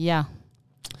shorter. yeah.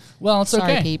 Well, it's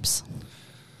Sorry, okay. peeps.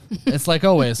 It's like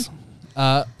always.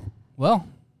 Verses.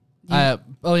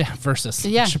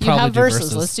 Yeah, Should you probably have do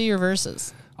verses. Let's do your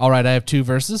verses. All right, I have 2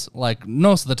 verses, like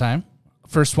most of the time.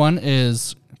 First one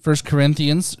is 1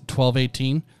 Corinthians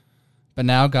 12:18. But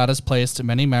now God has placed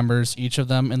many members, each of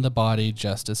them in the body,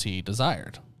 just as he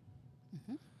desired.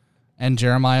 And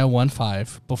Jeremiah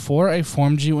 1:5. Before I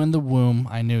formed you in the womb,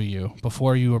 I knew you.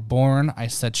 Before you were born, I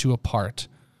set you apart.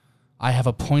 I have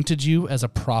appointed you as a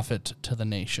prophet to the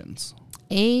nations.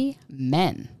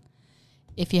 Amen.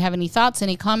 If you have any thoughts,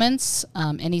 any comments,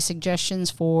 any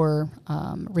suggestions for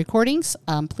recordings,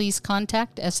 please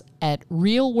contact us at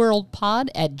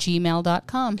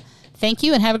realworldpod@gmail.com. Thank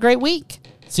you and have a great week.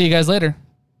 See you guys later.